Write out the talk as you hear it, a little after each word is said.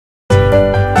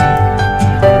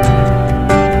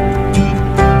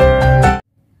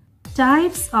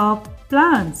types of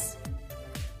plants.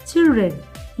 Children,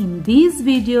 in this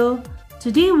video,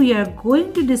 today we are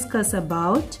going to discuss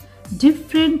about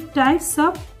different types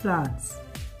of plants.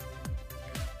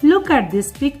 Look at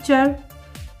this picture.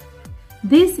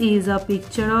 This is a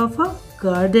picture of a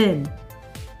garden.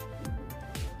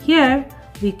 Here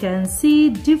we can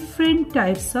see different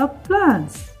types of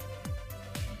plants.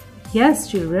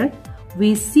 Yes, children,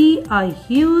 we see a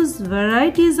huge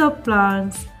varieties of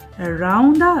plants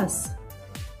around us.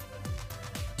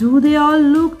 Do they all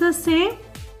look the same?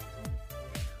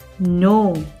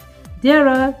 No, there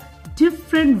are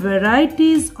different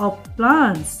varieties of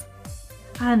plants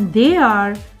and they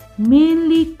are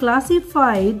mainly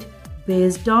classified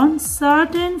based on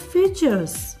certain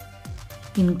features,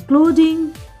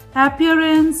 including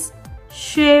appearance,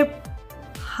 shape,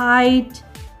 height,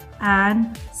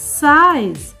 and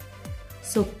size.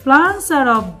 So plants are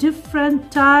of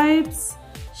different types,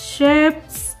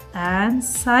 shapes, and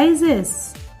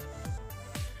sizes.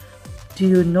 Do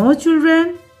you know,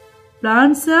 children?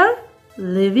 Plants are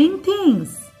living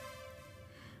things.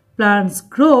 Plants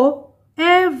grow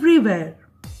everywhere.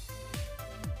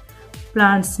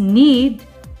 Plants need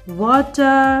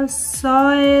water,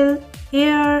 soil,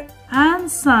 air,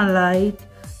 and sunlight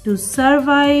to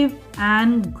survive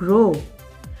and grow.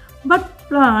 But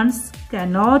plants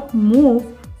cannot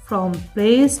move from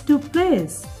place to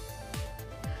place.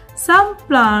 Some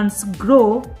plants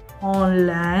grow on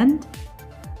land,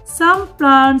 some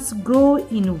plants grow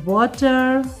in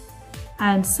water,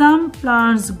 and some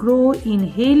plants grow in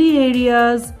hilly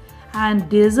areas and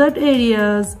desert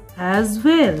areas as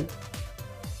well.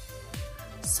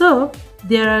 So,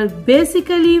 there are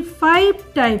basically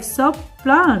 5 types of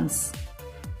plants.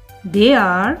 They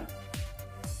are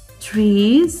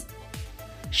trees,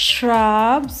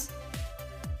 shrubs,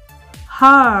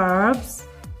 herbs,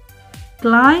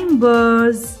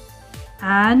 climbers,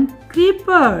 and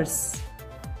creepers.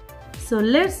 So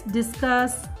let's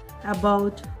discuss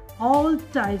about all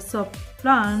types of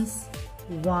plants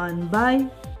one by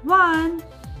one.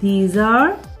 These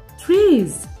are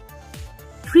trees.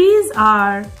 Trees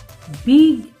are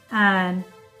big and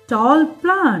tall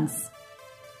plants.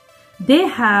 They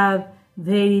have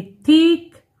very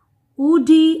thick,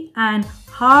 woody and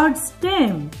hard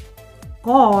stem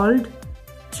called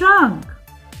trunk.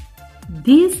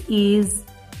 This is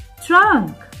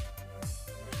trunk.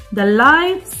 The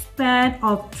lifespan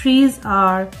of trees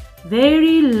are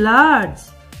very large.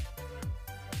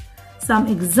 Some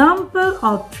examples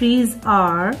of trees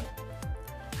are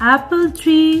apple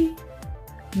tree,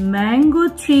 mango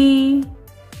tree,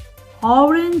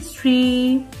 orange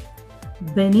tree,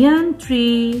 banyan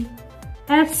tree,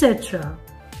 etc.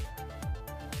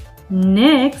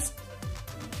 Next,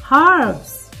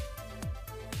 herbs.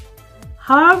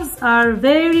 Herbs are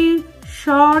very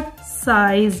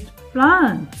short-sized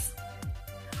plants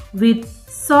with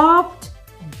soft,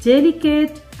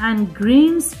 delicate and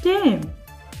green stem.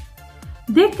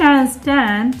 They can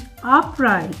stand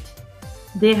upright.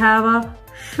 They have a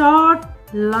short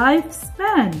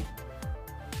lifespan.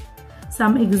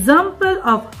 Some examples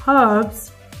of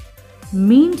herbs: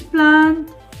 mint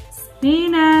plant,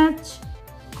 spinach,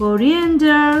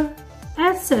 coriander,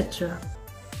 etc.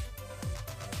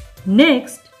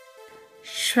 Next,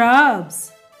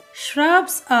 shrubs.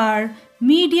 Shrubs are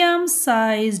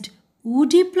medium-sized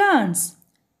woody plants,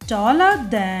 taller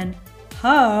than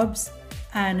herbs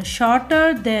and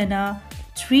shorter than a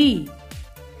tree.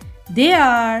 They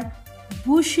are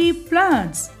bushy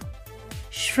plants.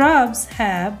 Shrubs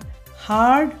have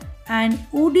hard and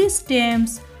woody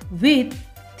stems with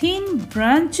thin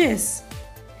branches.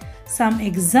 Some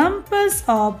examples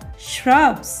of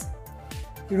shrubs: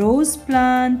 rose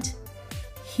plant,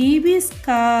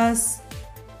 hibiscus,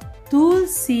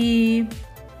 tulsi,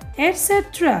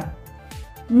 etc.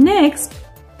 Next,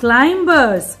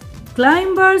 climbers.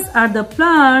 Climbers are the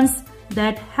plants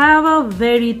that have a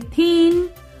very thin,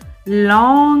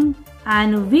 long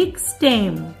and weak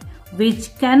stem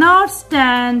which cannot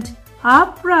stand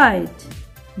upright.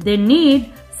 They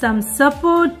need some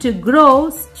support to grow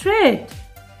straight.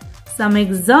 Some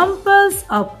examples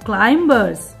of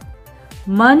climbers: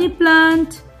 money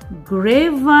plant,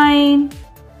 grapevine,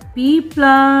 pea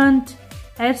plant,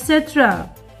 etc.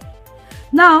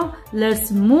 Now let's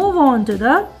move on to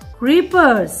the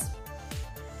creepers.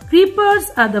 Creepers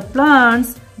are the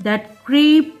plants that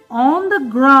creep on the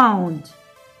ground.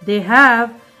 They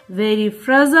have very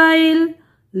fragile,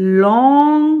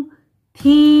 long,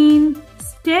 thin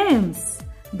stems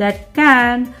that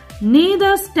can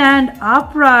neither stand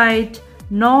upright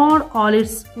nor all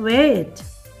its weight.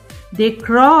 They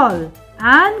crawl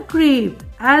and creep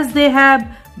as they have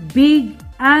big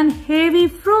and heavy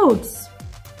fruits.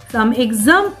 Some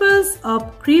examples of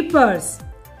creepers: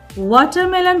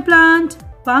 watermelon plant,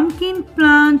 pumpkin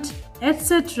plant,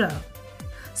 etc.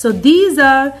 So these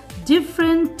are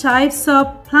different types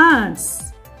of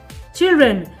plants.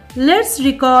 Children, let's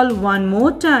recall one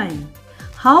more time.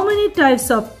 How many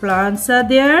types of plants are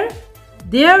there?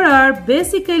 There are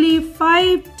basically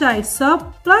 5 types of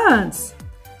plants.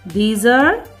 These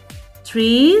are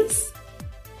trees,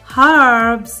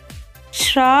 herbs,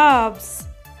 shrubs,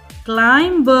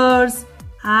 climbers,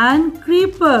 and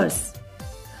creepers.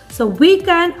 So we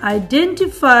can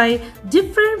identify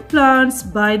different plants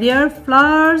by their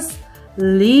flowers,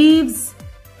 leaves,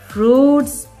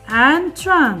 fruits, and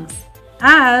trunks,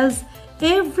 as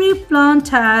every plant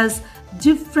has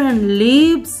different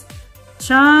leaves,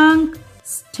 trunk,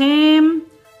 stem,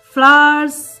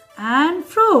 flowers, and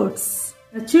fruits.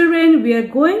 Now, children, we are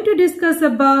going to discuss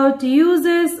about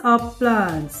uses of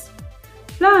plants.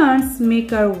 Plants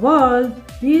make our world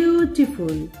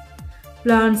beautiful.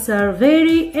 Plants are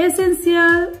very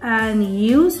essential and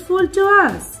useful to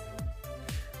us.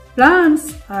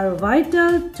 Plants are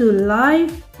vital to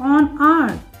life on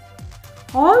earth.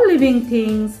 All living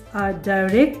things are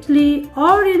directly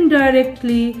or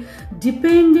indirectly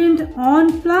dependent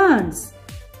on plants.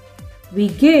 We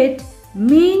get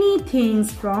many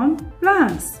things from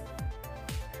plants.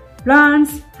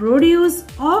 Plants produce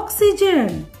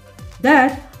oxygen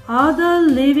that other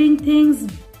living things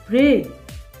breathe.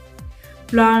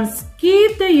 Plants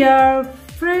keep the air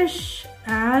fresh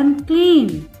and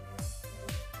clean.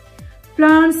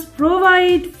 Plants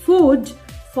provide food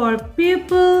for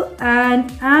people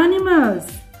and animals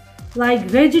like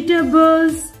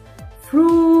vegetables,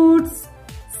 fruits,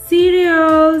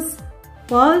 cereals,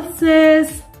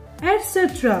 pulses,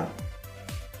 etc.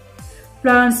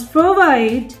 Plants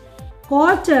provide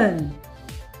cotton,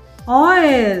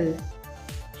 oil,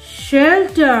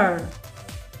 shelter,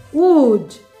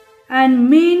 wood, and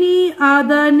many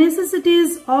other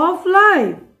necessities of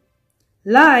life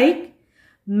like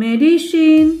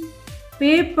medicine,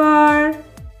 paper,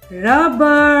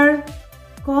 rubber,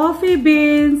 coffee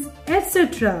beans,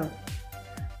 etc.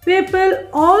 People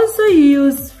also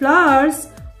use flowers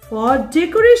for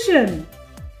decoration.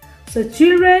 So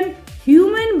children,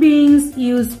 human beings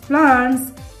use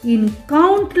plants in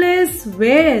countless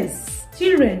ways.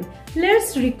 Children,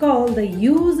 let's recall the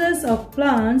uses of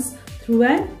plants through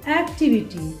an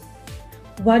activity.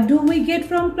 What do we get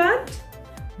from plant?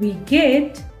 We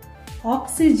get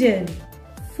oxygen,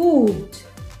 food,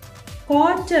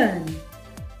 cotton,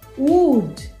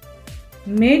 wood,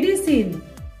 medicine,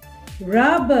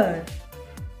 rubber,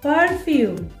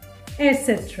 perfume,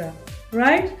 etc.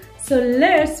 Right? So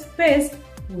let's paste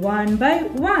one by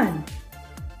one.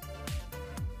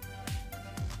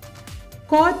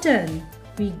 Cotton.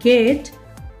 We get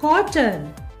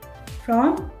cotton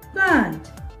from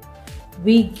plant.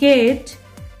 We get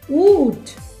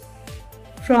wood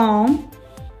from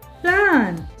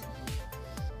plant.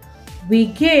 We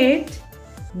get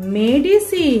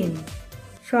medicine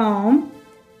from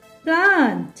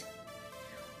plant.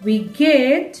 We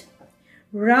get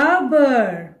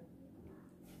rubber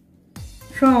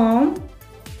from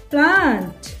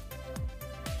plant.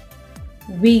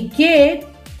 We get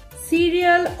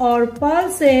cereal or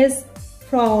pulses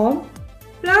from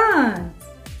plants.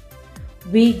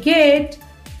 We get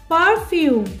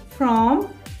perfume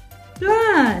from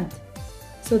plant.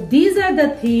 So these are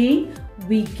the things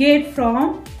we get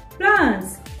from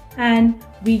plants, and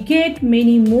we get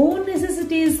many more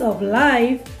necessities of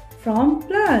life from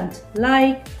plant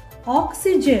like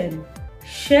oxygen,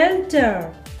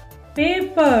 shelter,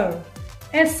 paper,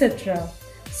 etc.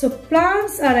 So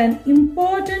plants are an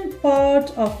important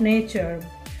part of nature.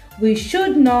 We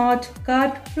should not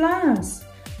cut plants.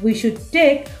 We should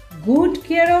take good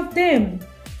care of them,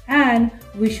 and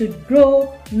we should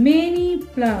grow many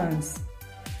plants.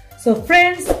 So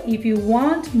friends, if you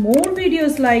want more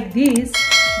videos like this,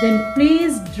 then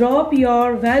please drop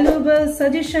your valuable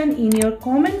suggestion in your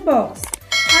comment box.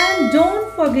 And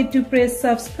don't forget to press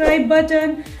subscribe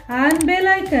button and bell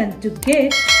icon to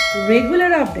get regular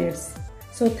updates.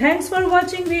 So thanks for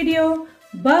watching video.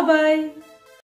 Bye bye.